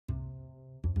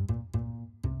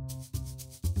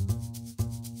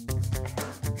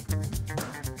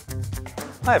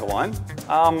Hi everyone.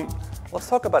 Let's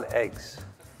talk about eggs.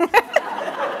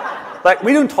 Like,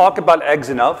 we don't talk about eggs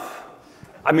enough.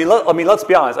 I mean, let's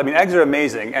be honest. I mean, eggs are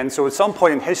amazing. And so at some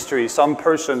point in history, some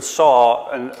person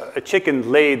saw a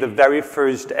chicken lay the very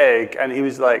first egg, and he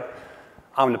was like,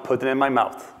 I'm going to put it in my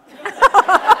mouth.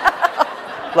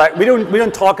 Like, we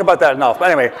don't talk about that enough. But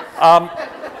anyway,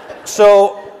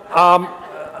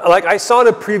 like, I saw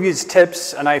the previous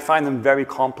tips, and I find them very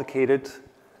complicated.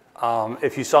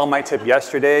 If you saw my tip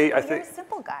yesterday, I think... You're a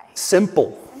simple guy.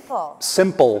 Simple.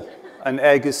 Simple. An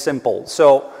egg is simple.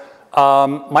 So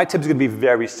my tip is going to be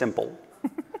very simple.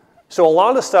 So a lot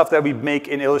of the stuff that we make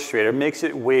in Illustrator makes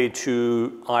its way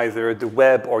to either the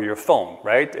web or your phone,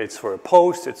 right? It's for a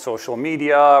post, it's social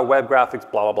media, web graphics,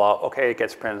 blah, blah, blah. Okay, it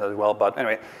gets printed as well, but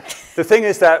anyway. The thing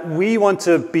is that we want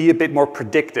to be a bit more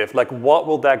predictive, like what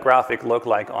will that graphic look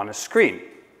like on a screen?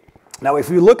 Now, if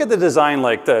you look at the design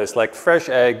like this, like fresh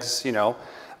eggs, you know,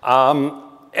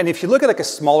 and if you look at like a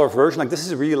smaller version, like this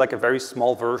is really like a very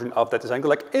small version of that design, go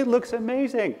like, it looks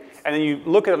amazing. And then you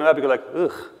look at it on the web, you go like,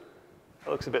 ugh. It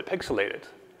looks a bit pixelated.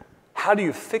 How do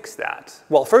you fix that?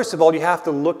 Well, first of all, you have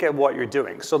to look at what you're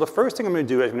doing. So the first thing I'm going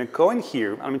to do is I'm going to go in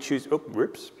here. I'm going to choose, oh,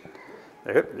 whoops.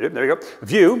 There we go.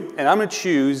 View, and I'm going to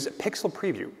choose Pixel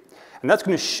Preview. And that's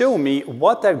going to show me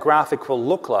what that graphic will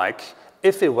look like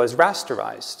if it was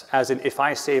rasterized, as in if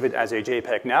I save it as a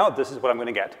JPEG now, this is what I'm going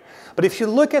to get. But if you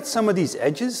look at some of these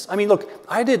edges, I mean, look,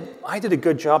 I did a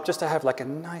good job just to have like a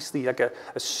nicely, like a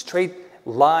straight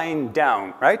line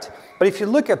down, right? But if you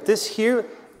look at this here,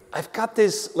 I've got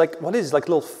this, like, what is, like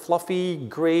a little fluffy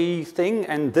gray thing,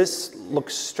 and this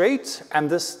looks straight, and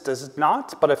this does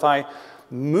not. But if I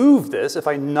move this, if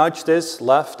I nudge this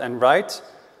left and right,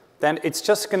 then it's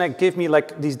just gonna give me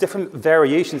like these different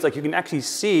variations. Like you can actually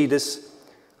see this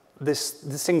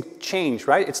thing change,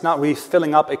 right? It's not really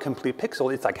filling up a complete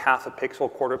pixel. It's like half a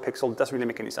pixel, quarter pixel. It doesn't really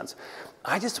make any sense.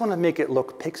 I just want to make it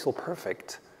look pixel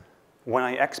perfect when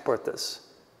I export this.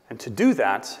 And to do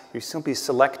that, you simply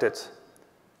select it.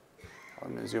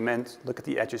 I'm going to zoom in, look at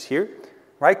the edges here.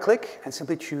 Right-click and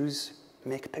simply choose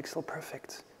Make Pixel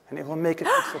Perfect. And it will make it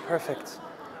pixel perfect.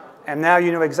 And now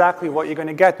you know exactly what you're going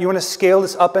to get. You want to scale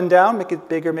this up and down, make it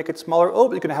bigger, make it smaller. Oh,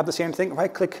 you're going to have the same thing.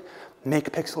 Right-click,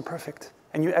 Make Pixel Perfect.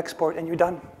 And you export and you're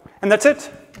done. And that's it.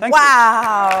 Thank you.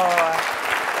 Wow.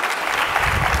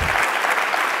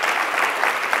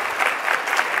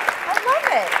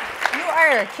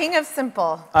 King of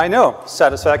simple. I know.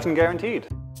 Satisfaction guaranteed.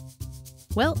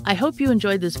 Well, I hope you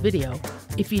enjoyed this video.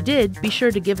 If you did, be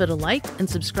sure to give it a like and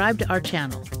subscribe to our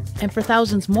channel. And for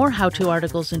thousands more how-to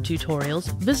articles and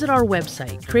tutorials, visit our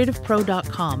website,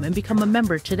 creativepro.com, and become a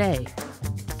member today.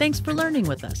 Thanks for learning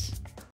with us.